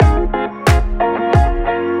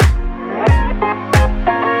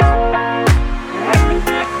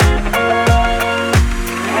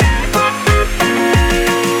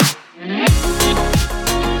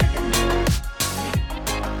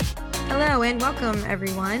welcome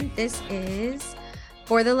everyone. This is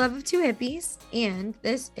For the Love of Two Hippies, and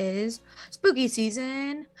this is Spooky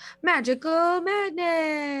Season Magical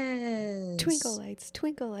Madness. Twinkle lights,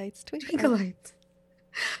 twinkle lights, Twinkle lights.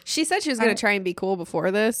 She said she was going to try and be cool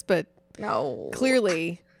before this, but No,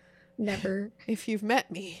 clearly, never. if you've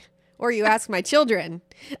met me or you ask my children,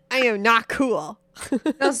 I am not cool.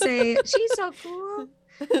 They'll say she's so cool.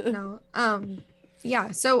 No,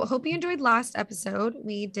 yeah. So hope you enjoyed last episode.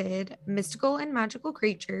 We did mystical and magical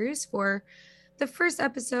creatures for the first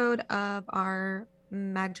episode of our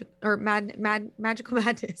magical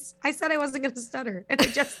madness. I said I wasn't going to stutter, and I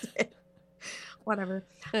just did. Whatever.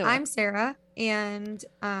 Oh. I'm Sarah, and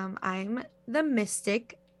I'm the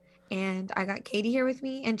mystic, and I got Katie here with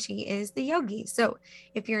me, and she is the yogi. So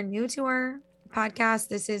if you're new to our podcast,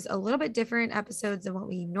 this is a little bit different episodes than what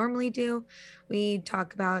we normally do. We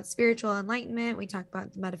talk about spiritual enlightenment, we talk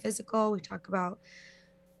about the metaphysical, we talk about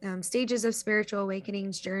stages of spiritual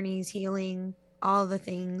awakenings, journeys, healing, all the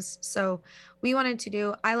things. So we wanted to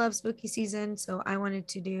do, I love spooky season, so I wanted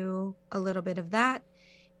to do a little bit of that.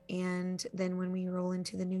 And then when we roll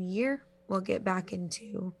into the new year, we'll get back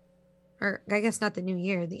into, or I guess not the new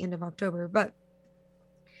year, the end of October, but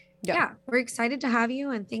yeah, we're excited to have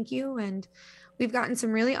you and thank you. And we've gotten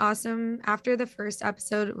some really awesome, after the first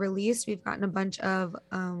episode released, we've gotten a bunch of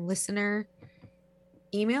listener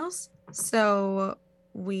emails. So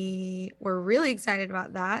we were really excited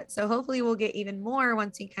about that. So hopefully we'll get even more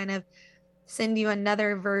once we kind of send you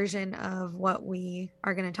another version of what we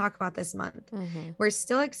are going to talk about this month. Mm-hmm. We're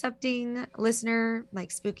still accepting listener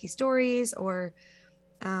like spooky stories or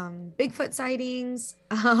Bigfoot sightings.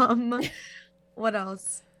 What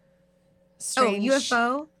else? Strange.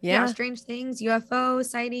 UFO. Yeah. Strange things, UFO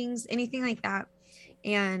sightings, anything like that.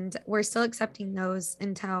 And we're still accepting those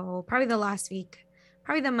until probably the last week,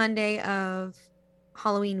 probably the Monday of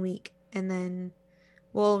Halloween week. And then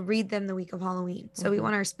we'll read them the week of Halloween. So we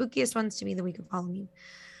want our spookiest ones to be the week of Halloween.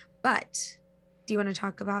 But do you want to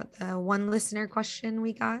talk about the one listener question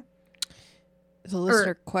we got? The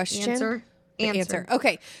listener question? Answer.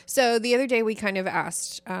 Okay. So the other day we kind of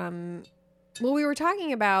asked, well, we were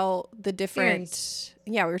talking about the different, Fairies.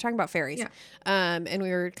 Yeah, we were talking about fairies. Yeah. And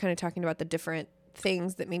we were kind of talking about the different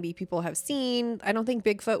things that maybe people have seen. I don't think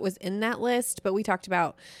Bigfoot was in that list, but we talked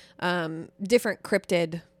about different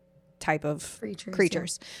cryptid type of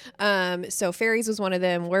creatures. Yeah. So fairies was one of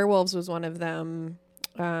them. Werewolves was one of them.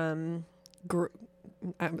 I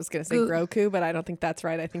was going to say Groku, but I don't think that's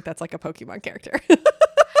right. I think that's like a Pokemon character.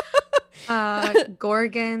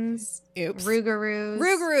 Gorgons. Oops.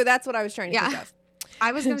 Rougarous. That's what I was trying to think of.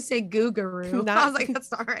 I was going to say Googaroo. I was like,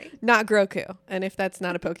 that's not right. Not Groku. And if that's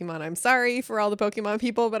not a Pokemon, I'm sorry for all the Pokemon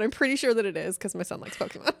people, but I'm pretty sure that it is because my son likes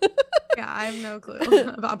Pokemon. Yeah, I have no clue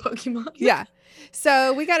about Pokemon. Yeah.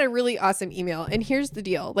 So we got a really awesome email. And here's the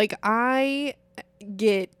deal. Like, I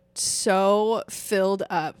get so filled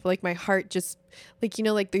up. Like, my heart just, like, you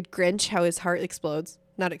know, like the Grinch, how his heart explodes.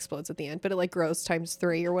 Not explodes at the end, but it like grows times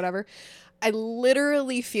 3 or whatever. I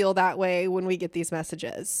literally feel that way when we get these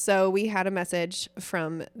messages. So we had a message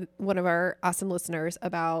from one of our awesome listeners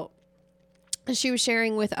about, she was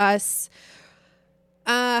sharing with us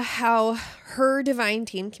how her divine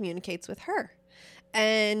team communicates with her.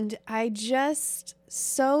 And I just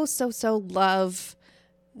so love,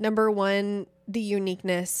 number one, the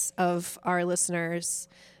uniqueness of our listeners,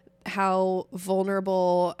 how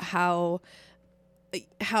vulnerable, how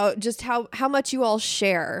much you all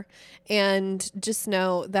share. And just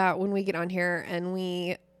know that when we get on here and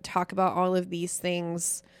we talk about all of these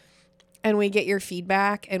things and we get your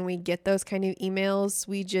feedback and we get those kind of emails,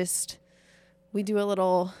 we do a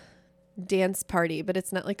little dance party, but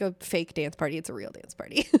it's not like a fake dance party. It's a real dance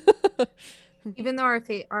party. Even though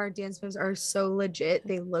our dance moves are so legit,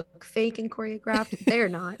 they look fake and choreographed. They're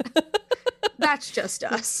not. That's just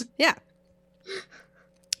us. Yeah.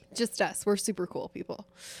 Just us. We're super cool people.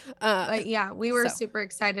 But yeah, we were super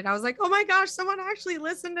excited. I was like, oh my gosh, someone actually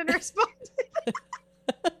listened and responded.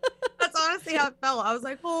 That's honestly how it felt. I was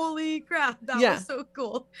like, holy crap, that was so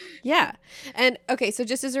cool. Yeah. And okay, so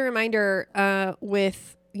just as a reminder,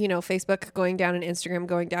 with, you know, Facebook going down and Instagram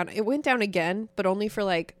going down, it went down again, but only for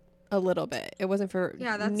like a little bit. It wasn't for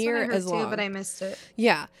that's near what I heard as long. too, but I missed it.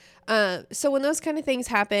 Yeah. So when those kind of things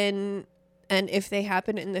happen, and if they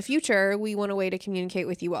happen in the future, we want a way to communicate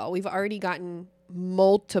with you all. We've already gotten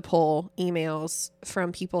multiple emails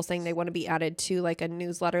from people saying they want to be added to like a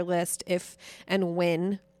newsletter list if and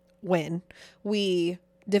when we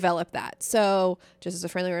develop that. So just as a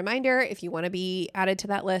friendly reminder, if you want to be added to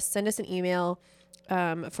that list, send us an email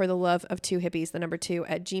for the love of two hippies, the number 2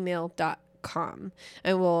 at gmail.com. gmail.com,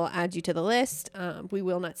 and we'll add you to the list. We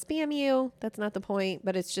will not spam you. That's not the point,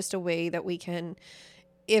 but it's just a way that we can,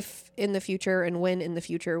 if in the future and when in the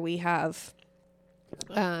future we have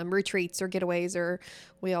retreats or getaways, or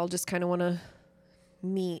we all just kind of want to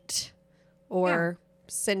meet or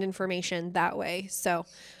send information that way. So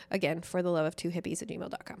again, for the love of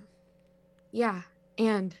 2hippies@gmail.com. Yeah.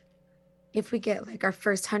 And if we get like our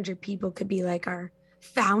first 100 people, could be like our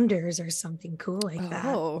founders or something cool like that.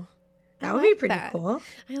 Oh, that would be pretty cool.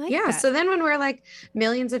 I like Yeah. that. So then when we're like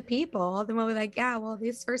millions of people, then we'll be like, yeah, well,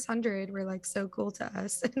 these first 100 were like so cool to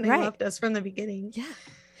us and they loved us from the beginning. Yeah.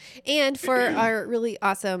 And for our really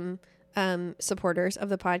awesome supporters of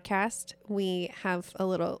the podcast, we have a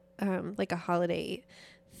little like a holiday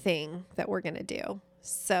thing that we're going to do.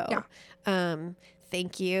 So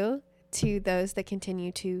thank you to those that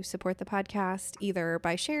continue to support the podcast, either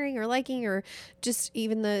by sharing or liking, or just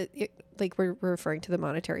even like we're referring to the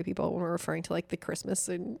monetary people when we're referring to like the Christmas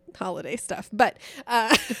and holiday stuff. But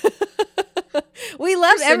we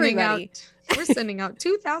love everybody. We're sending out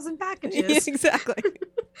 2,000 packages. Exactly.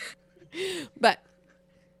 But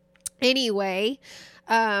anyway,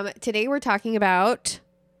 today we're talking about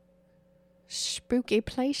spooky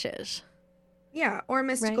places. Yeah, or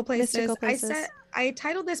mystical places. Mystical places. I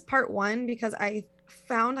titled this part 1 because I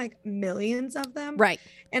found like millions of them. Right.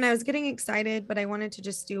 And I was getting excited, but I wanted to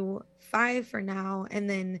just do 5 for now. And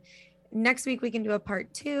then next week we can do a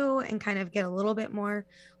part 2 and kind of get a little bit more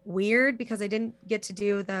weird, because I didn't get to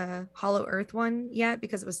do the Hollow Earth one yet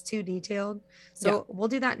because it was too detailed. So we'll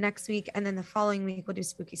do that next week. And then the following week we'll do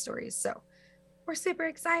spooky stories. So we're super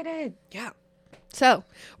excited. Yeah. So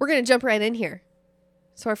we're going to jump right in here.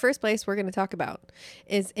 So our first place we're going to talk about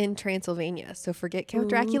is in Transylvania. So forget Count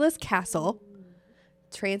Dracula's castle.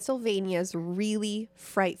 Transylvania's really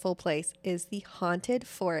frightful place is the haunted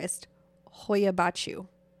forest Hoia Baciu.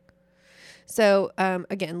 So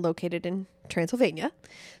again, located in Transylvania,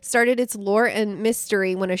 started its lore and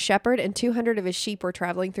mystery when a shepherd and 200 of his sheep were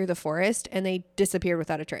traveling through the forest and they disappeared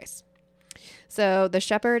without a trace. So the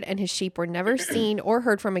shepherd and his sheep were never seen or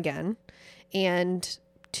heard from again. And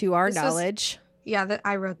to our knowledge... that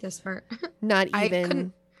I wrote this part. Not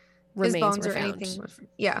even remains were found. Anything.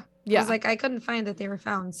 Yeah. I was like, I couldn't find that they were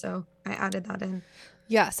found, so I added that in.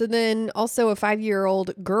 Yeah. So then also a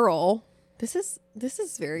 5-year-old girl. This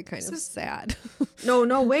is very kind of sad.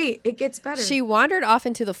 No, wait. It gets better. She wandered off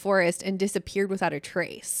into the forest and disappeared without a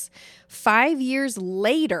trace. 5 years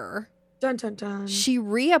later... Dun, dun, dun. She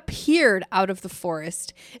reappeared out of the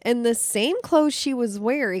forest in the same clothes she was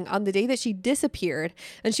wearing on the day that she disappeared,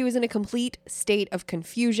 and she was in a complete state of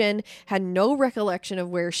confusion, had no recollection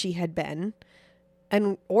of where she had been,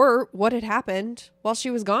 or what had happened while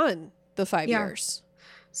she was gone the 5 years.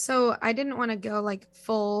 So I didn't want to go like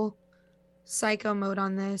full psycho mode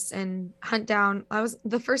on this and hunt down.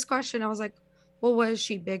 The first question I was like, well, was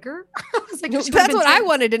she bigger? I was like, that's what I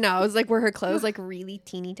wanted to know. I was like, were her clothes like really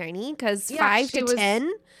teeny tiny? Because 5 to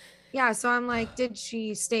 10? Yeah. So I'm like, did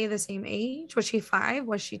she stay the same age? Was she 5?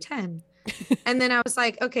 Was she 10? And then I was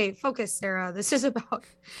like, okay, focus, Sarah. This is about,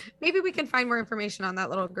 maybe we can find more information on that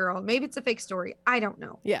little girl. Maybe it's a fake story. I don't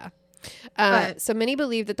know. Yeah. So many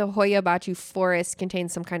believe that the Hoia Baciu forest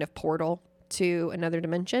contains some kind of portal to another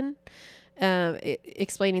dimension.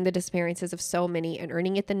 Explaining the disappearances of so many and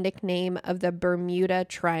earning it the nickname of the Bermuda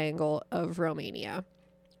Triangle of Romania.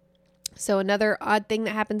 So another odd thing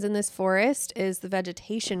that happens in this forest is the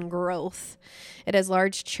vegetation growth. It has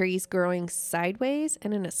large trees growing sideways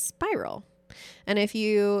and in a spiral. And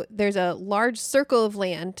there's a large circle of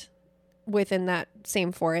land within that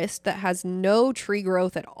same forest that has no tree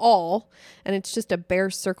growth at all. And it's just a bare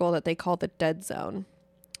circle that they call the dead zone.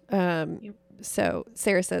 So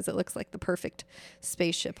Sarah says it looks like the perfect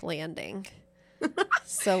spaceship landing.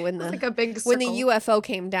 So when like a big when the UFO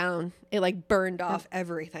came down, it like burned off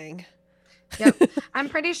everything. Yep. I'm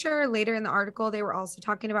pretty sure later in the article they were also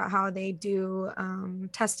talking about how they do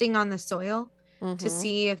testing on the soil to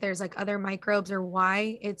see if there's like other microbes or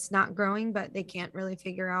why it's not growing, but they can't really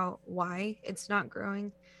figure out why it's not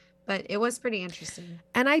growing. But it was pretty interesting.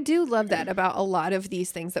 And I do love that about a lot of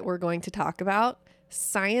these things that we're going to talk about.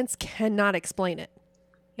 Science cannot explain it.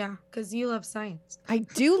 Yeah, because you love science. I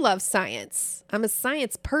do love science. I'm a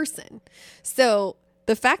science person. So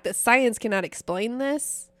the fact that science cannot explain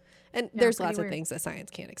this, and there's lots of things that science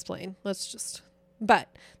can't explain. But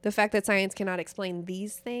the fact that science cannot explain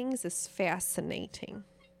these things is fascinating.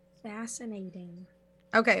 Fascinating.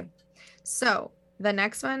 Okay, so the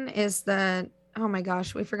next one is oh my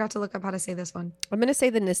gosh, we forgot to look up how to say this one. I'm going to say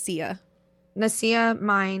the Nisilla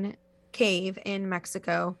Mine Cave in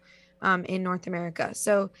Mexico. in North America.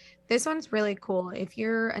 So this one's really cool. If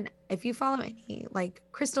you follow any like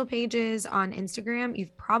crystal pages on Instagram,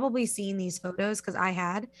 you've probably seen these photos because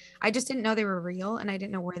I just didn't know they were real and I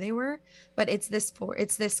didn't know where they were, but it's this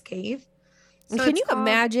cave. And So can it's you called,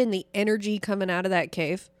 imagine the energy coming out of that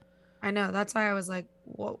cave? I know, that's why I was like,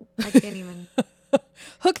 whoa, I can't even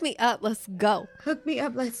Hook me up. Let's go. hook me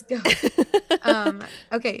up, let's go.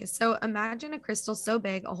 Okay, so imagine a crystal so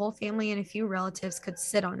big a whole family and a few relatives could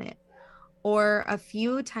sit on it, or a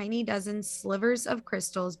few tiny dozen slivers of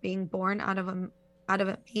crystals being born out of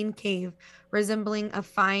a main cave, resembling a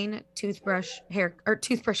fine toothbrush hair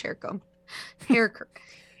comb, hair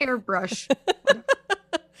hairbrush.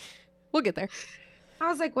 We'll get there. I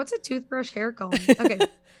was like, what's a toothbrush hair comb? Okay,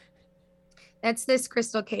 that's this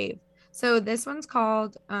crystal cave. So this one's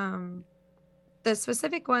called the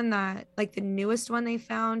specific one that like the newest one they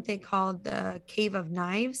found, they called the Cave of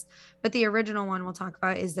Knives, but the original one we'll talk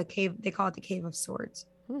about is the cave, they call it the Cave of Swords.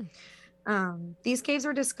 These caves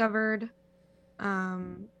were discovered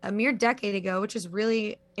a mere decade ago, which is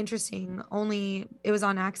really interesting. Only it was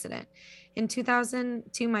on accident. In 2000,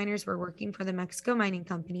 two miners were working for the Mexico Mining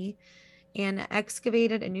Company and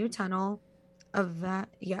excavated a new tunnel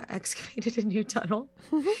excavated a new tunnel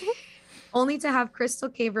only to have Crystal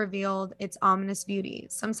Cave revealed its ominous beauty.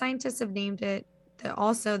 Some scientists have named it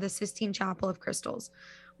also the Sistine Chapel of Crystals,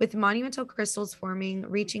 with monumental crystals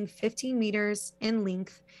reaching 15 meters in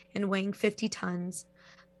length and weighing 50 tons,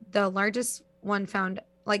 the largest one found,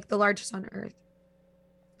 like the largest on Earth.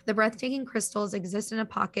 The breathtaking crystals exist in a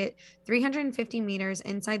pocket 350 meters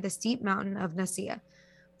inside the steep mountain of Nicaea.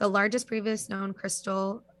 The largest previous known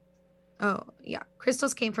crystal. Oh, yeah.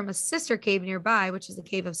 Crystals came from a sister cave nearby, which is the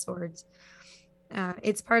Cave of Swords.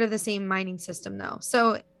 It's part of the same mining system, though.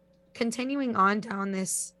 So, continuing on down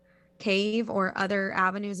this cave or other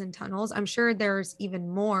avenues and tunnels, I'm sure there's even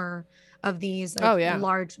more of these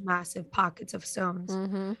large, massive pockets of stones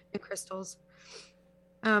and crystals.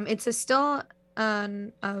 It's still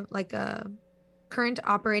like a current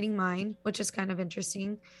operating mine, which is kind of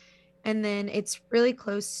interesting. And then it's really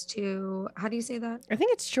close to, how do you say that? I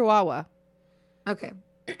think it's Chihuahua. Okay.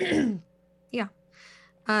 Yeah.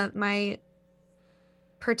 My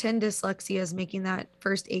pretend dyslexia is making that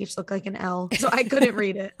first H look like an L. So I couldn't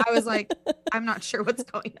read it. I was like, I'm not sure what's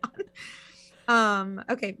going on.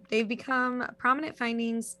 Okay. They've become prominent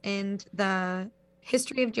findings in the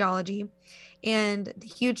history of geology, and the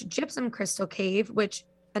huge gypsum crystal cave, which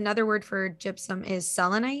another word for gypsum is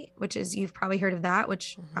selenite, which is, you've probably heard of that,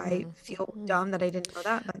 which I feel dumb that I didn't know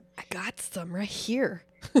that, but I got some right here.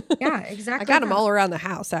 Yeah, exactly. I got them all around the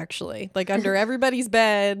house, actually, like under everybody's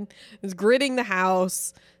bed, is gridding the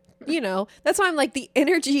house. You know, that's why I'm like, the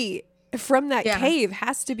energy from that cave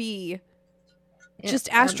has to be just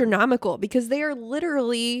astronomical, because they are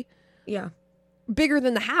literally bigger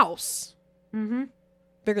than the house.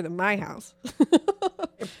 Bigger than my house.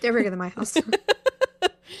 They're bigger than my house.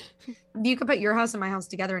 You could put your house and my house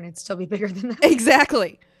together and it'd still be bigger than that.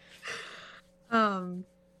 Exactly. So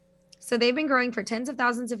they've been growing for tens of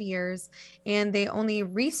thousands of years, and they only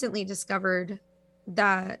recently discovered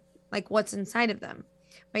that, like, what's inside of them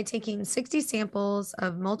by taking 60 samples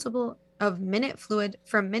of minute fluid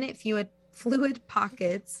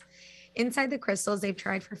pockets inside the crystals. They've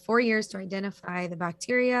tried for 4 years to identify the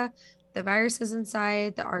bacteria, the viruses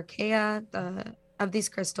inside, the archaea of these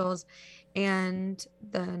crystals, and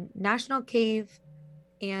the National Cave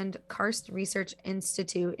and Karst Research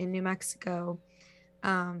Institute in New Mexico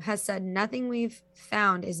has said nothing we've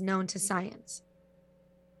found is known to science.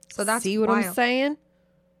 So that's see what wild. I'm saying?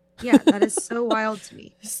 Yeah, that is so wild to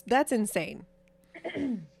me. That's insane.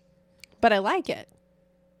 But I like it.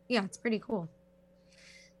 Yeah, it's pretty cool.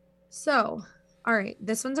 So, all right,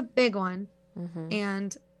 this one's a big one.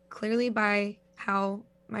 And clearly by how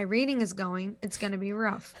my reading is going, it's going to be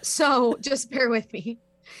rough. So just bear with me.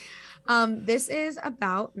 This is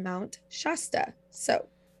about Mount Shasta. So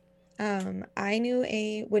I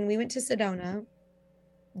knew when we went to Sedona,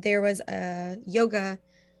 there was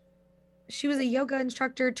she was a yoga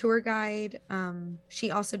instructor, tour guide.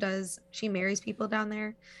 She marries people down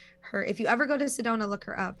there. If you ever go to Sedona, look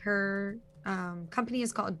her up. Her company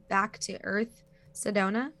is called Back to Earth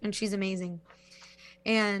Sedona, and she's amazing.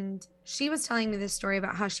 And she was telling me this story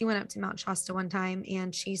about how she went up to Mount Shasta one time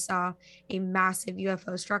and she saw a massive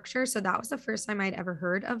UFO structure. So that was the first time I'd ever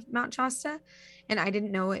heard of Mount Shasta. And I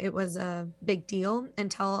didn't know it was a big deal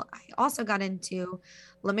until I also got into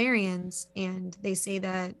Lemurians. And they say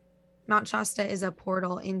that Mount Shasta is a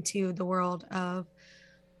portal into the world of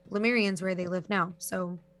Lemurians where they live now.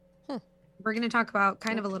 So we're going to talk about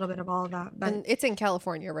kind of a little bit of all of that. But and it's in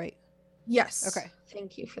California, right? Yes. Okay.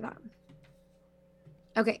 Thank you for that.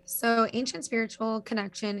 Okay, so ancient spiritual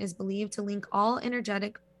connection is believed to link all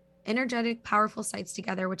energetic, powerful sites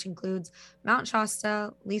together, which includes Mount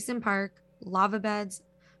Shasta, Leeson Park, lava beds,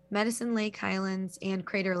 Medicine Lake Highlands, and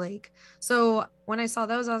Crater Lake. So when I saw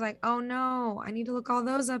those, I was like, oh no, I need to look all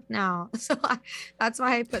those up now. That's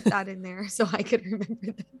why I put that in there so I could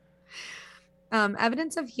remember them.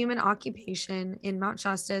 Evidence of human occupation in Mount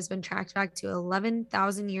Shasta has been tracked back to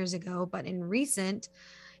 11,000 years ago, but in recent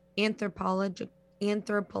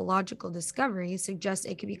anthropological discoveries suggest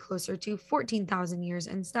it could be closer to 14,000 years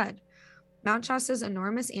instead. Mount Shasta's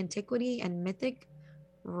enormous antiquity and mythic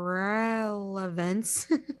relevance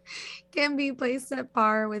can be placed at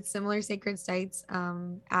par with similar sacred sites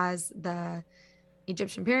as the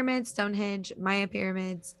Egyptian pyramids, Stonehenge, Maya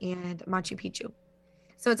pyramids, and Machu Picchu.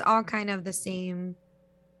 So it's all kind of the same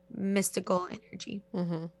mystical energy.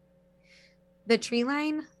 Mm-hmm. The tree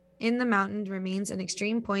line in the mountain remains an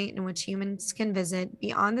extreme point in which humans can visit.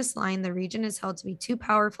 Beyond this line, the region is held to be too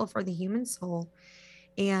powerful for the human soul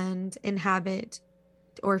and inhabit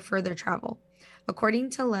or further travel.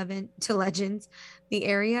 According to legends, the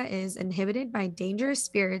area is inhabited by dangerous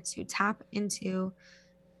spirits who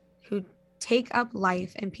take up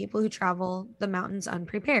life and people who travel the mountains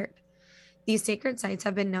unprepared. These sacred sites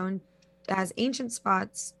have been known as ancient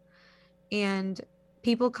spots, and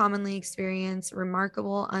people commonly experience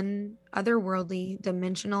remarkable, otherworldly,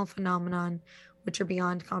 dimensional phenomenon which are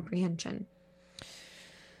beyond comprehension.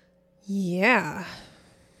 Yeah,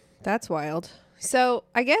 that's wild. So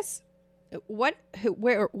I guess what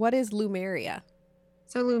is Lumeria?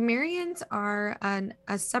 So Lumerians are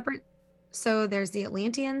a separate. So there's the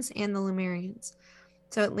Atlanteans and the Lumerians.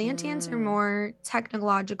 So Atlanteans are more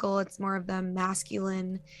technological. It's more of the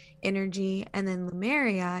masculine energy, and then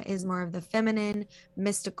Lemuria is more of the feminine,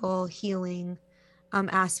 mystical, healing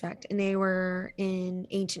aspect. And they were in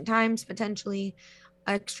ancient times potentially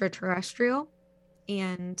extraterrestrial.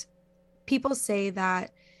 And people say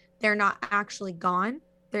that they're not actually gone;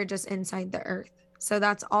 they're just inside the earth. So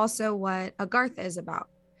that's also what Agartha is about.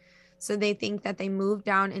 So they think that they move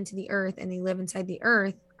down into the earth and they live inside the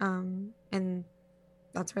earth, and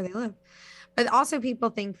that's where they live. But also people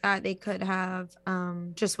think that they could have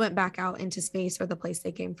just went back out into space or the place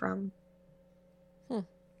they came from.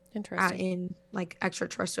 Interesting. In like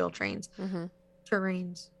extraterrestrial terrains.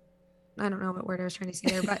 I don't know what word I was trying to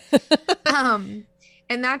say there, but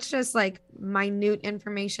and that's just like minute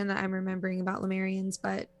information that I'm remembering about Lemurians,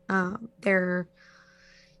 but they're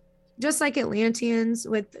just like Atlanteans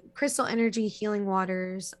with crystal energy, healing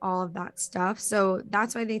waters, all of that stuff. So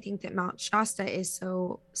that's why they think that Mount Shasta is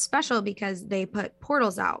so special, because they put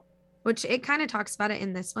portals out, which it kind of talks about it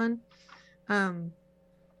in this one.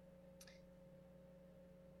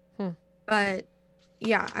 But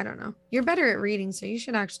yeah, I don't know. You're better at reading, so you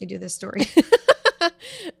should actually do this story.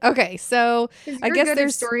 Okay, so I guess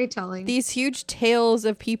there's storytelling. These huge tales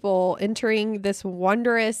of people entering this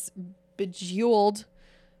wondrous, bejeweled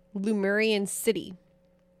Lemurian city.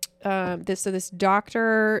 This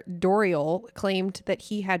Dr. Doriel claimed that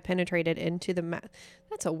he had penetrated into the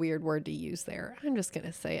that's a weird word to use there. I'm just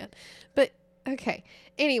gonna say it, but okay.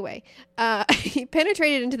 Anyway, he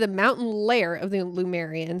penetrated into the mountain lair of the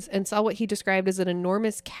Lemurians and saw what he described as an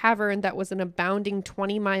enormous cavern that was an abounding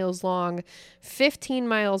 20 miles long, 15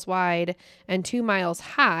 miles wide, and 2 miles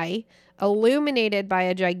high, illuminated by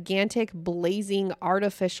a gigantic blazing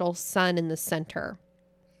artificial sun in the center.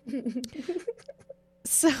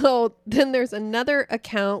 So then there's another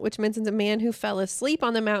account which mentions a man who fell asleep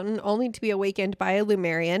on the mountain only to be awakened by a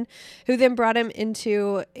Lemurian, who then brought him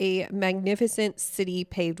into a magnificent city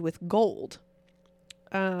paved with gold.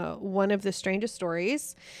 One of the strangest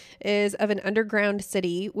stories is of an underground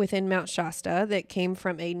city within Mount Shasta that came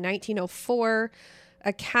from a 1904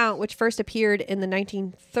 account which first appeared in the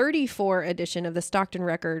 1934 edition of the Stockton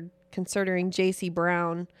Record concerning J.C.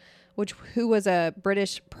 Brown, who was a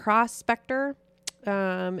British prospector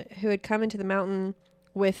who had come into the mountain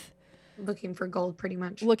with looking for gold, pretty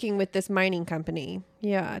much looking with this mining company.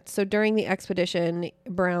 Yeah. So during the expedition,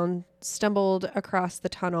 Brown stumbled across the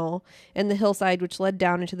tunnel in the hillside, which led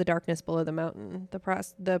down into the darkness below the mountain. I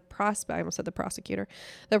almost said the prosecutor.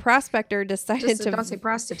 The prospector decided to don't say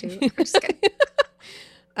prostitute.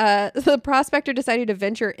 The prospector decided to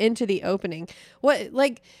venture into the opening.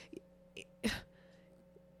 Like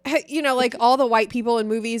all the white people in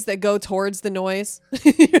movies that go towards the noise.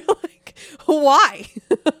 You're like, why?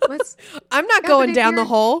 I'm not going down the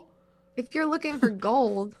hole. If you're looking for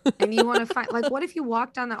gold and you want to find, like, what if you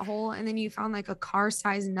walked down that hole and then you found like a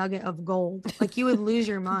car-sized nugget of gold? Like, you would lose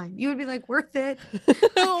your mind. You would be like, worth it.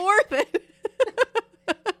 Worth it.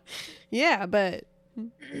 Yeah, but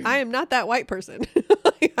I am not that white person.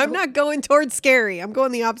 I'm not going towards scary. I'm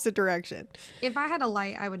going the opposite direction. If I had a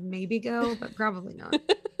light, I would maybe go, but probably not.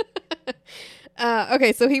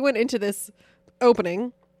 Okay, so he went into this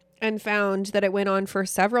opening and found that it went on for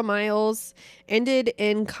several miles, ended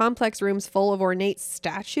in complex rooms full of ornate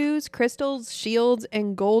statues, crystals, shields,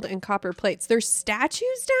 and gold and copper plates. There's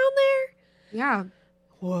statues down there? Yeah.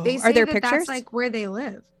 Whoa. They say Are there that pictures? that's like where they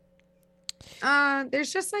live.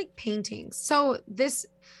 There's just like paintings. So this,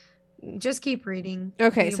 just keep reading.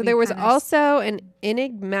 Okay, You'll so be there was kinda also an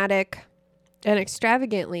enigmatic and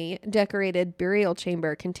extravagantly decorated burial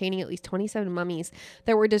chamber containing at least 27 mummies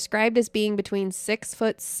that were described as being between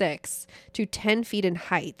 6'6" to 10 feet in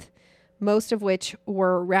height, most of which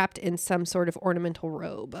were wrapped in some sort of ornamental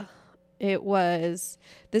robe. This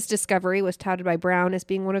discovery was touted by Brown as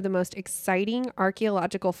being one of the most exciting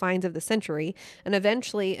archaeological finds of the century, and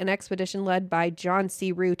eventually an expedition led by John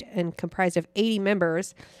C. Root and comprised of 80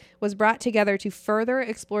 members was brought together to further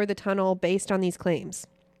explore the tunnel based on these claims.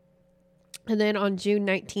 And then on June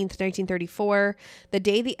 19th, 1934, the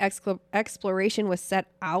day the exploration was set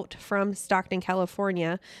out from Stockton,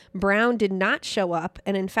 California, Brown did not show up,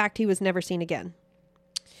 and in fact, he was never seen again.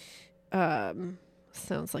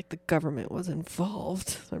 Sounds like the government was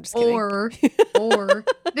involved. I'm just kidding. Or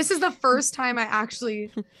this is the first time I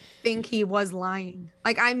actually think he was lying.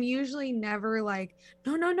 Like, I'm usually never like,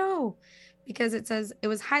 no, because it says it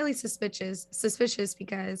was highly suspicious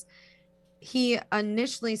because he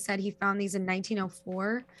initially said he found these in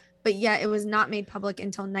 1904, but yet it was not made public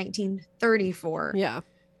until 1934. Yeah.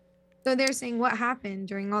 So they're saying what happened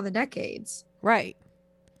during all the decades. Right.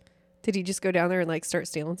 Did he just go down there and like start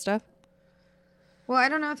stealing stuff? Well, I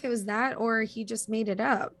don't know if it was that or he just made it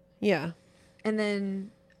up. Yeah. And then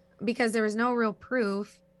because there was no real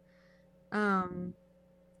proof, I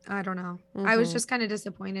don't know. I was just kind of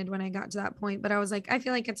disappointed when I got to that point, but I was like, I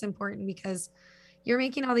feel like it's important because you're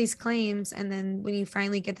making all these claims, and then when you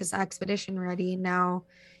finally get this expedition ready, now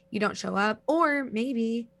you don't show up. Or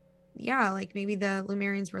maybe, like maybe the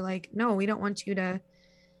Lemurians were like, no, we don't want you to,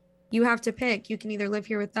 you have to pick. You can either live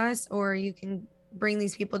here with us or you can bring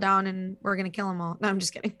these people down and we're going to kill them all. No, I'm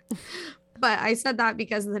just kidding. But I said that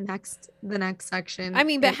because of the next section. I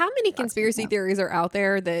mean, but how many conspiracy theories are out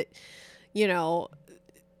there that,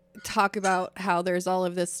 talk about how there's all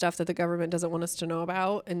of this stuff that the government doesn't want us to know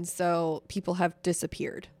about, and so people have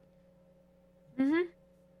disappeared. I'm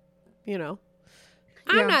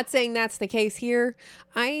not saying that's the case here.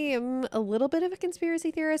 I am a little bit of a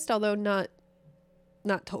conspiracy theorist, although not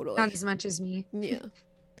totally. Not as much as me. Yeah.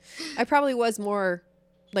 I probably was more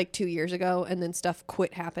like 2 years ago, and then stuff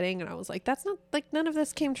quit happening, and I was like, that's not, like, none of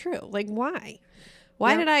this came true. Like, why?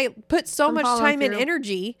 Why did I put so much time and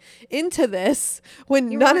energy into this when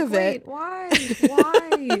none of it? Why?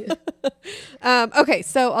 Okay,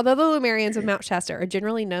 so although the Lemurians of Mount Shasta are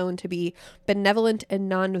generally known to be benevolent and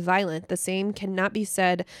non-violent, the same cannot be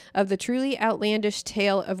said of the truly outlandish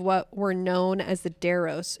tale of what were known as the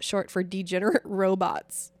Deros, short for degenerate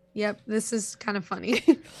robots. Yep, this is kind of funny.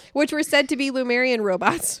 Which were said to be Lemurian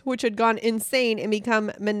robots, which had gone insane and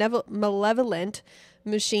become malevolent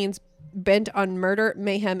machines bent on murder,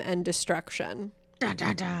 mayhem, and destruction. Dun,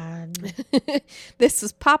 dun, dun. This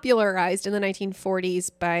was popularized in the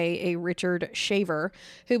 1940s by a Richard Shaver,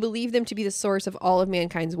 who believed them to be the source of all of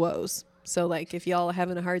mankind's woes. So, like, if y'all are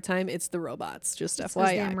having a hard time, it's the robots. Just it's FYI.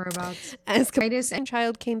 Those damn robots. As Titus and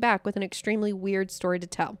child came back with an extremely weird story to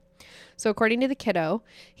tell. So according to the kiddo,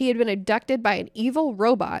 he had been abducted by an evil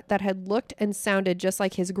robot that had looked and sounded just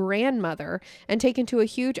like his grandmother and taken to a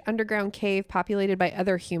huge underground cave populated by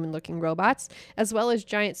other human-looking robots, as well as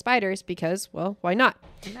giant spiders because, well, why not?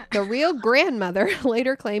 The real grandmother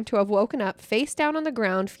later claimed to have woken up face down on the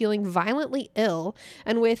ground feeling violently ill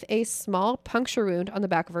and with a small puncture wound on the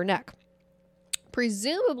back of her neck.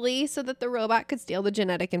 Presumably so that the robot could steal the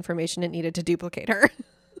genetic information it needed to duplicate her.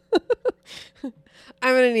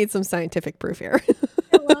 I'm going to need some scientific proof here.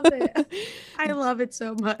 I love it. I love it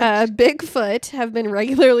so much. Bigfoot have been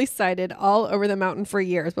regularly sighted all over the mountain for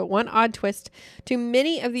years, but one odd twist to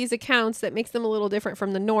many of these accounts that makes them a little different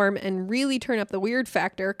from the norm and really turn up the weird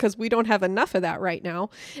factor, because we don't have enough of that right now,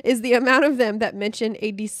 is the amount of them that mention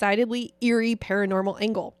a decidedly eerie paranormal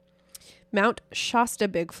angle. Mount Shasta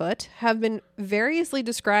Bigfoot have been variously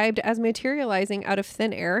described as materializing out of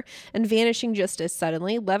thin air and vanishing just as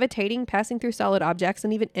suddenly, levitating, passing through solid objects,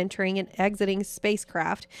 and even entering and exiting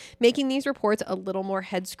spacecraft, making these reports a little more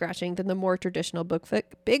head-scratching than the more traditional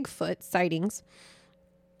Bigfoot sightings,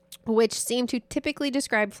 which seem to typically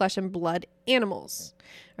describe flesh and blood animals.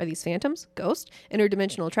 Are these phantoms, ghosts,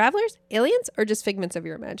 interdimensional travelers, aliens, or just figments of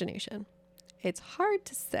your imagination? It's hard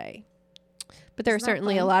to say. But there are Isn't that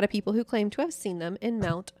certainly a fun? lot of people who claim to have seen them in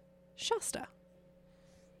Mount Shasta.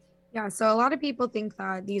 Yeah, so a lot of people think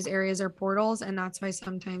that these areas are portals, and that's why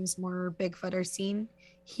sometimes more Bigfoot are seen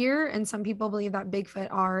here. And some people believe that Bigfoot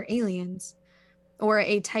are aliens or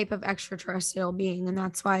a type of extraterrestrial being. And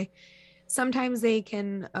that's why sometimes they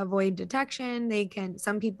can avoid detection.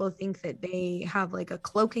 Some people think that they have like a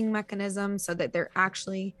cloaking mechanism so that they're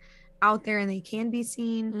actually out there and they can be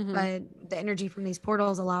seen. Mm-hmm. But the energy from these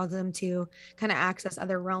portals allows them to kind of access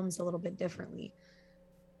other realms a little bit differently.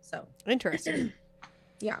 So, Interesting.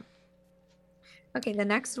 yeah. Okay, the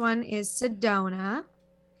next one is Sedona.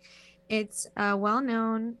 It's well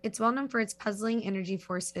known for its puzzling energy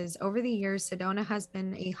forces. Over the years, Sedona has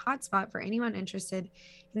been a hotspot for anyone interested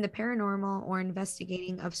in the paranormal or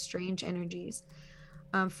investigating of strange energies.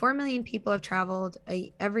 4 million people have traveled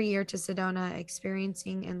every year to Sedona,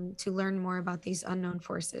 experiencing and to learn more about these unknown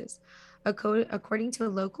forces. According to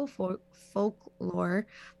local folklore,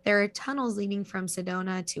 there are tunnels leading from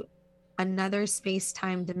Sedona to another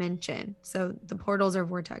space-time dimension. So the portals are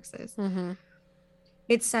vortexes. Mm-hmm.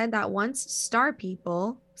 It's said that once star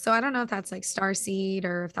people, so I don't know if that's like star seed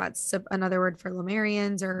or if that's another word for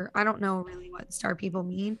Lemurians, or I don't know really what star people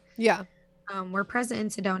mean. Yeah. Were present in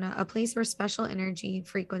Sedona, a place where special energy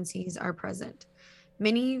frequencies are present.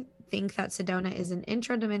 Many think that Sedona is an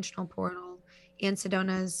intradimensional portal, and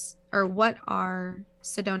what are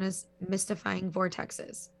Sedona's mystifying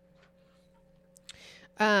vortexes?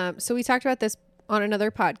 So we talked about this on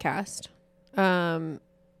another podcast.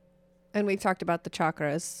 And we've talked about the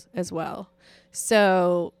chakras as well.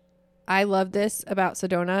 So I love this about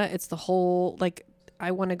Sedona. It's the whole, like,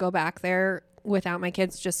 I want to go back there without my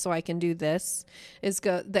kids just so I can do this.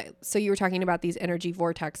 So you were talking about these energy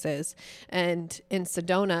vortexes, and in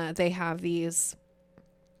Sedona they have these,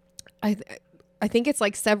 I think it's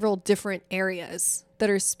like several different areas that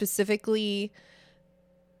are specifically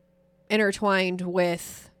intertwined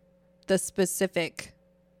with the specific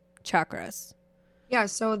chakras. Yeah,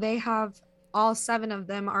 so they have all 7 of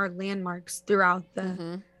them are landmarks throughout the.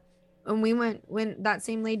 Mm-hmm. And when that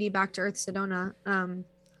same lady back to Earth Sedona,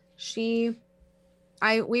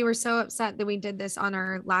 we were so upset that we did this on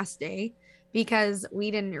our last day because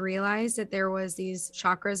we didn't realize that there was these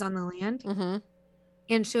chakras on the land. Mm-hmm.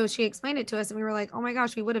 And so she explained it to us and we were like, oh my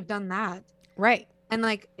gosh, we would have done that. Right. And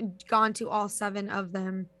like gone to all 7 of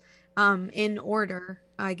them in order,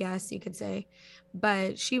 I guess you could say.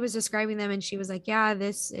 But she was describing them and she was like, yeah,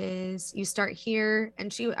 you start here.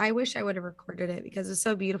 And I wish I would have recorded it because it's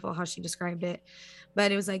so beautiful how she described it.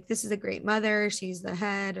 But it was like, this is a great mother. She's the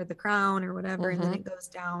head or the crown or whatever. Mm-hmm. And then it goes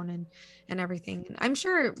down and everything. And I'm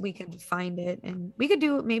sure we could find it and we could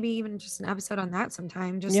do maybe even just an episode on that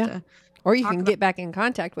sometime. Or you can get back in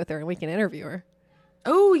contact with her and we can interview her.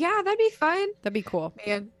 Oh yeah, that'd be fun. That'd be cool.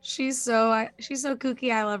 Man, she's so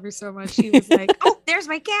kooky. I love her so much. She was like, "Oh, there's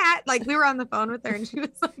my cat." Like we were on the phone with her, and she was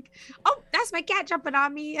like, "Oh, that's my cat jumping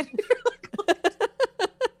on me." And we were like,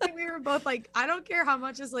 and we were both like, "I don't care how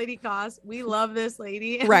much this lady costs. We love this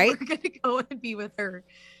lady, and right? We're gonna go and be with her."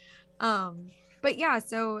 But yeah,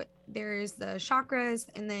 so there's the chakras,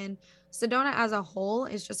 and then Sedona as a whole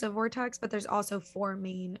is just a vortex, but there's also 4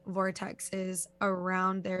 main vortexes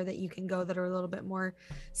around there that you can go that are a little bit more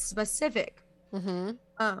specific. Mm-hmm.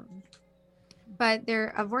 But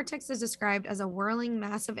a vortex is described as a whirling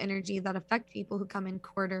mass of energy that affect people who come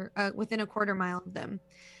within a quarter mile of them.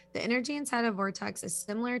 The energy inside a vortex is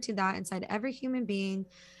similar to that inside every human being,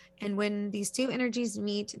 and when these 2 energies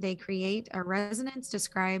meet, they create a resonance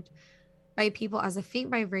described by people as a faint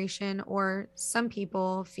vibration, or some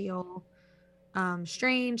people feel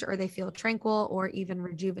strange, or they feel tranquil, or even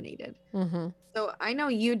rejuvenated. Mm-hmm. So I know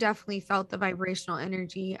you definitely felt the vibrational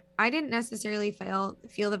energy. I didn't necessarily feel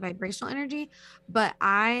the vibrational energy, but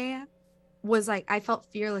I felt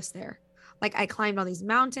fearless there. Like I climbed all these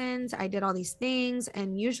mountains, I did all these things,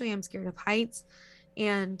 and usually I'm scared of heights.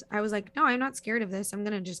 And I was like, no, I'm not scared of this. I'm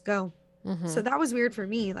gonna just go. Mm-hmm. So that was weird for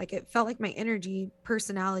me. Like it felt like my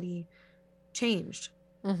personality changed.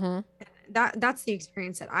 Mm-hmm. That's the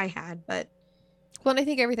experience that I had. But well, and I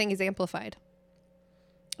think everything is amplified,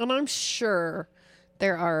 and I'm sure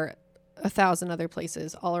there are 1,000 other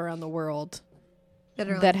places all around the world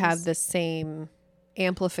that have the same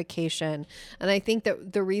amplification. And I think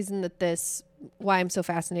that the reason why I'm so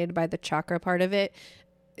fascinated by the chakra part of it,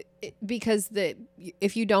 because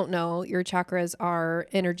if you don't know, your chakras are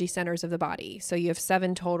energy centers of the body. So you have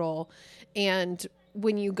 7 total, and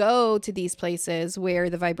when you go to these places where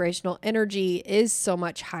the vibrational energy is so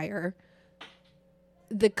much higher,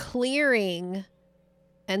 the clearing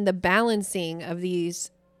and the balancing of these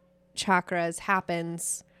chakras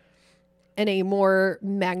happens. in a more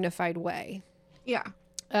magnified way. Yeah.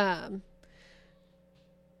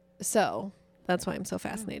 So that's why I'm so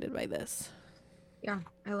fascinated by this. Yeah.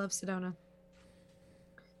 I love Sedona.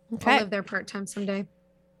 Okay. I'll live there part-time someday.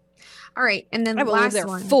 All right. And then I will live last there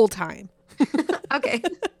one. full time. Okay.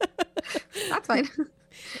 That's fine.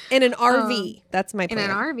 In an RV. That's my In plan.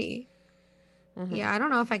 an RV. Mhm. Yeah, I don't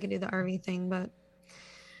know if I could do the RV thing, but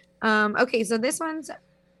okay, so this one's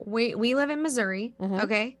we live in Missouri, Mhm.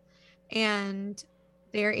 okay? And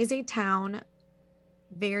there is a town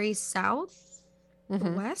very south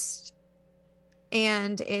west,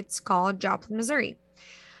 and it's called Joplin, Missouri.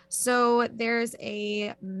 So there's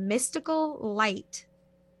a mystical light.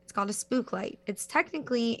 It's called a spook light. It's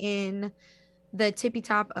technically in the tippy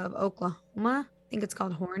top of Oklahoma. I think it's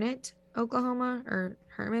called Hornet, Oklahoma, or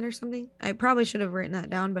Hermit or something. I probably should have written that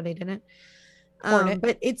down, but I didn't.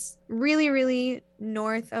 But it's really, really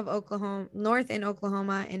north of Oklahoma, north in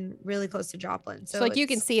Oklahoma, and really close to Joplin. So like you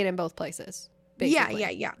can see it in both places. Basically.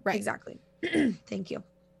 Yeah. Right. Exactly. Thank you.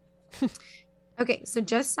 Okay, so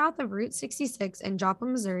just south of Route 66 in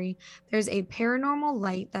Joplin, Missouri, there's a paranormal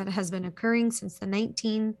light that has been occurring since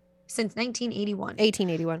 1981.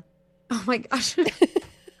 1881. Oh my gosh.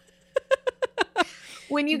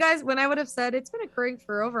 When I would have said it's been occurring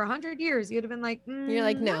for over 100 years, you'd have been like, you're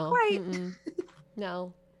like, no, not quite.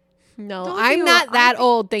 No, Told I'm you, not that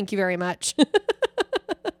old. Thank you very much.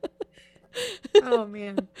 Oh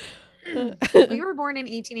man. If we were born in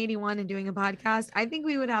 1881 and doing a podcast, I think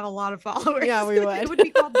we would have a lot of followers. Yeah, we would. It would be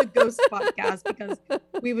called the Ghost Podcast because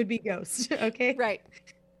we would be ghosts. Okay. Right.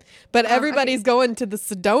 But everybody's going to the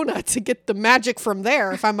Sedona to get the magic from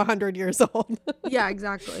there if I'm 100 years old. Yeah,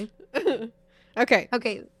 exactly. Okay.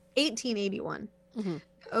 1881.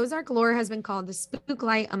 Ozark lore has been called the spook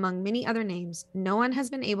light among many other names. No one has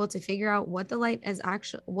been able to figure out what the light is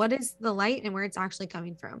what is the light and where it's actually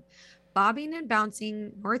coming from. Bobbing and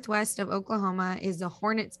bouncing northwest of Oklahoma is the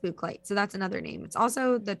Hornet spook light. So that's another name. It's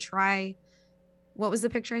also the what was the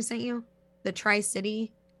picture I sent you? The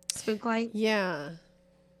Tri-City spook light. Yeah.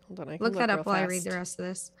 Hold on, I can look that up while I read the rest of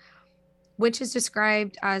this. Which is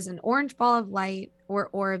described as an orange ball of light or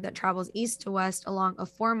orb that travels east to west along a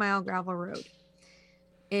 4-mile gravel road.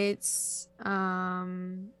 Its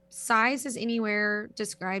size is anywhere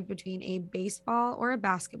described between a baseball or a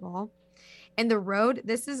basketball. And the road,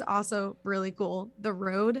 this is also really cool. The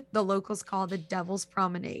road, the locals call the Devil's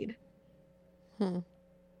Promenade.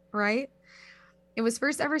 Right? It was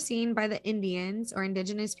first ever seen by the Indians or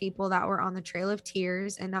indigenous people that were on the Trail of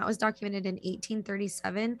Tears, and that was documented in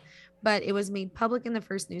 1837, but it was made public in the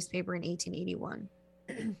first newspaper in 1881.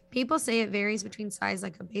 People say it varies between size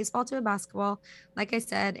like a baseball to a basketball, like I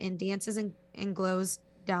said, and dances and glows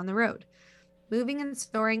down the road, moving and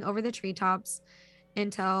soaring over the treetops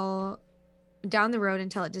down the road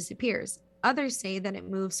until it disappears. Others say that it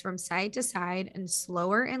moves from side to side and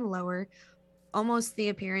slower and lower, almost the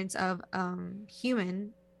appearance of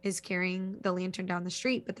human is carrying the lantern down the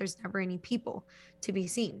street, but there's never any people to be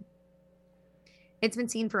seen. It's been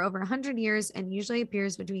seen for over 100 years and usually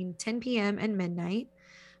appears between 10 p.m. and midnight.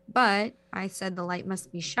 But I said the light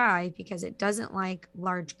must be shy because it doesn't like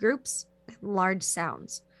large groups, large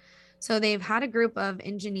sounds. So they've had a group of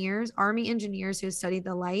engineers, Army engineers who studied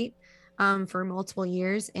the light for multiple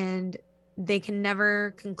years, and they can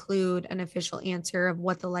never conclude an official answer of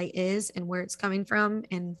what the light is and where it's coming from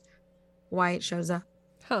and why it shows up.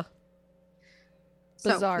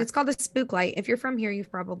 Bizarre. So it's called the spook light. If you're from here,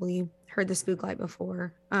 you've probably heard the spook light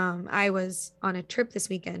before. I was on a trip this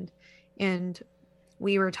weekend and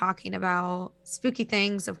we were talking about spooky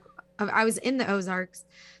things. I was in the Ozarks.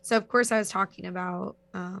 So of course I was talking about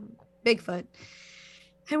Bigfoot.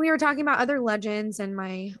 And we were talking about other legends, and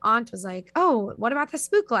my aunt was like, "Oh, what about the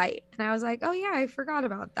spook light?" And I was like, "Oh yeah, I forgot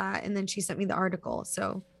about that." And then she sent me the article.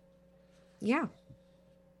 So yeah,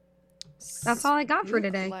 that's all I got for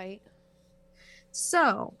today. Light.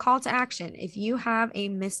 So call to action. If you have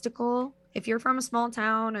if you're from a small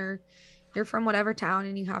town or you're from whatever town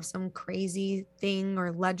and you have some crazy thing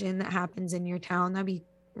or legend that happens in your town, that'd be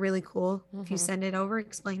really cool. If you send it over,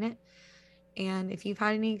 explain it. And if you've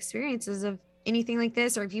had any experiences of anything like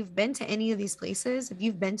this, or if you've been to any of these places, if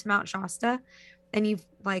you've been to Mount Shasta and you've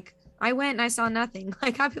like, I went and I saw nothing,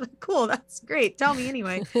 like I'd be like, cool, that's great, tell me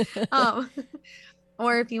anyway.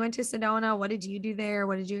 Or if you went to Sedona, what did you do there?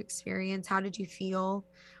 What did you experience? How did you feel?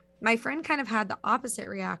 My friend kind of had the opposite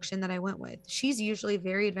reaction that I went with. She's usually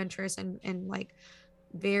very adventurous and like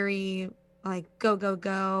very like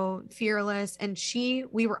go, fearless. And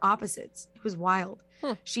we were opposites. It was wild.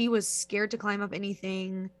 She was scared to climb up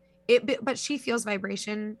anything. but she feels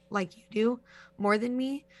vibration like you do more than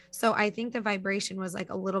me. So I think the vibration was like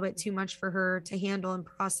a little bit too much for her to handle and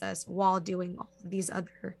process while doing all of these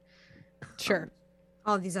other Sure.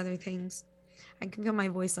 all these other things. I can feel my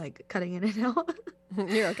voice like cutting in and out.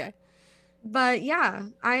 You're okay. But yeah,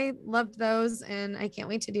 I loved those, and I can't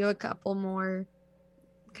wait to do a couple more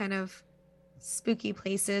kind of spooky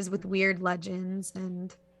places with weird legends,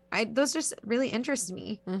 and those just really interest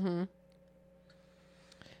me. Mm-hmm.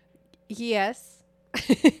 Yes.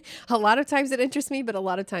 A lot of times it interests me, but a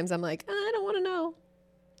lot of times I'm like, I don't want to know.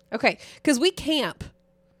 Okay, because we camp,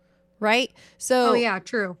 right? So Oh yeah,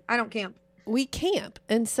 true. I don't camp. we camp,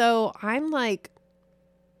 and so I'm like,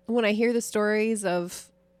 when I hear the stories of,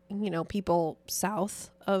 people south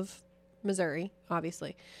of Missouri,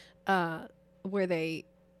 obviously, where they,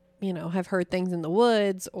 have heard things in the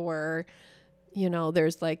woods, or,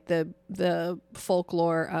 there's like the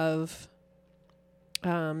folklore of,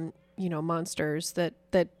 monsters that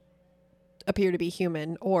appear to be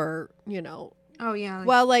human, or, Oh yeah.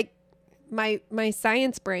 well, like my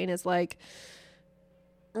science brain is like,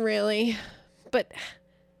 really? But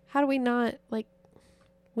how do we not, like,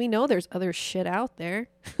 we know there's other shit out there.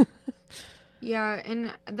 Yeah,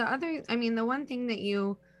 and the one thing that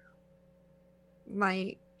you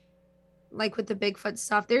like with the Bigfoot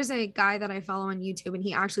stuff, there's a guy that I follow on YouTube, and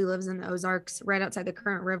he actually lives in the Ozarks right outside the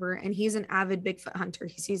Current River, and he's an avid Bigfoot hunter.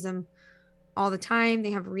 He sees them all the time.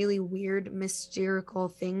 They have really weird mystical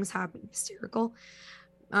things happen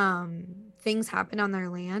things happen on their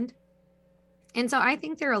land. And so I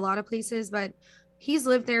think there are a lot of places, but he's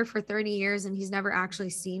lived there for 30 years and he's never actually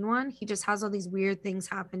seen one. He just has all these weird things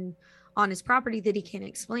happen on his property that he can't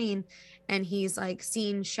explain. And he's like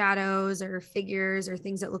seen shadows or figures or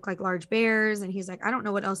things that look like large bears. And he's like, I don't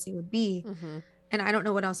know what else they would be. Mm-hmm. And I don't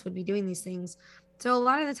know what else would be doing these things. So a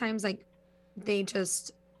lot of the times, like,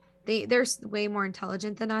 they're way more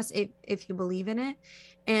intelligent than us if you believe in it.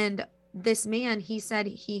 And this man, he said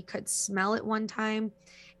he could smell it one time,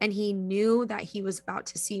 and he knew that he was about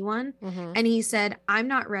to see one. Mm-hmm. And he said, I'm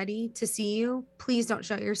not ready to see you. Please don't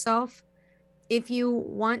show yourself. If you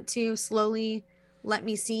want to slowly let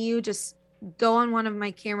me see you, just go on one of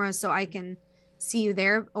my cameras so I can see you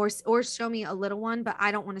there, or show me a little one, but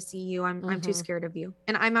I don't want to see you. I'm too scared of you.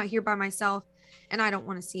 And I'm out here by myself and I don't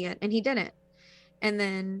want to see it. And he didn't. And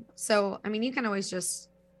then, so, I mean, you can always just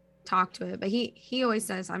talk to it, but he always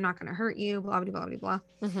says, I'm not going to hurt you, blah, blah, blah, blah, blah.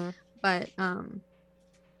 Mm-hmm. But,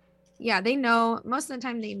 yeah, they know, most of the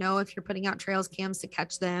time they know if you're putting out trails cams to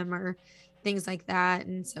catch them or things like that.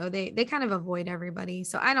 And so they kind of avoid everybody.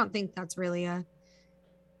 So I don't think that's really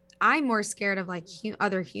I'm more scared of like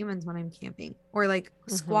other humans when I'm camping, or like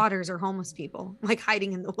squatters or homeless people like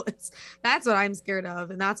hiding in the woods. That's what I'm scared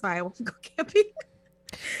of. And that's why I won't go camping.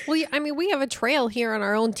 Well, yeah, I mean, we have a trail here in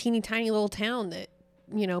our own teeny tiny little town that,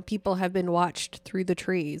 people have been watched through the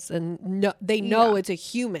trees, and they know it's a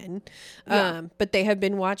human, but they have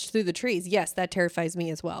been watched through the trees. Yes, that terrifies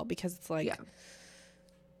me as well, because it's like,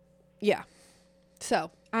 yeah.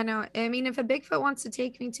 So I know. I mean, if a Bigfoot wants to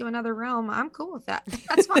take me to another realm, I'm cool with that.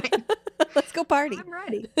 That's fine. Let's go party. I'm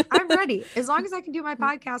ready. I'm ready. As long as I can do my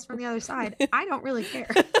podcast from the other side, I don't really care.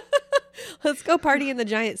 Let's go party in the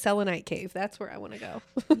giant selenite cave. That's where I want to go.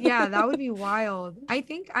 Yeah, that would be wild. I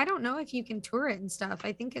don't know if you can tour it and stuff.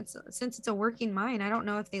 I think since it's a working mine, I don't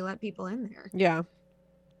know if they let people in there. Yeah.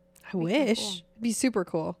 I wish. Cool. It'd be super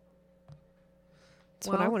cool. That's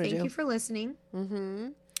what I want to do. Thank you for listening. Mm-hmm.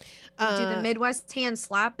 Do the Midwest hand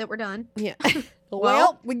slap that we're done. Yeah.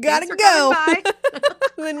 Well, we gotta go.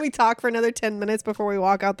 Then we talk for another 10 minutes before we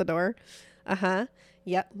walk out the door.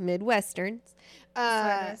 Yep. Midwesterns.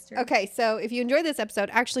 Okay, so if you enjoyed this episode,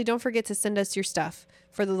 actually don't forget to send us your stuff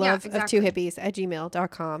for the love of two hippies at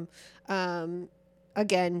gmail.com.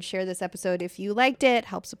 Again, share this episode if you liked it.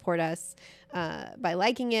 Help support us by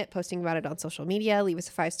liking it, posting about it on social media. Leave us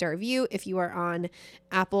a 5-star review if you are on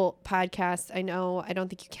Apple Podcasts. I don't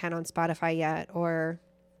think you can on Spotify yet, or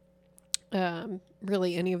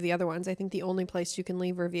really any of the other ones. I think the only place you can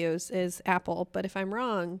leave reviews is Apple, but if I'm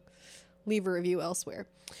wrong, leave a review elsewhere.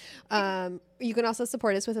 You can also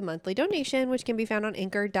support us with a monthly donation, which can be found on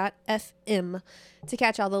anchor.fm. To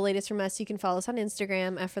catch all the latest from us, you can follow us on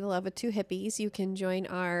Instagram at For the Love of Two Hippies. You can join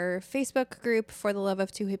our Facebook group, For the Love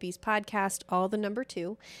of Two Hippies podcast, all the number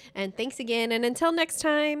 2. And thanks again. And until next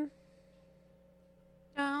time.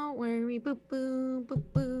 Don't worry, boo boo, boo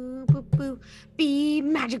boo, boo boo. Be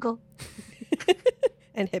magical.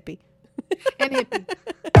 And hippie. And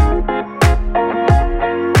hippie.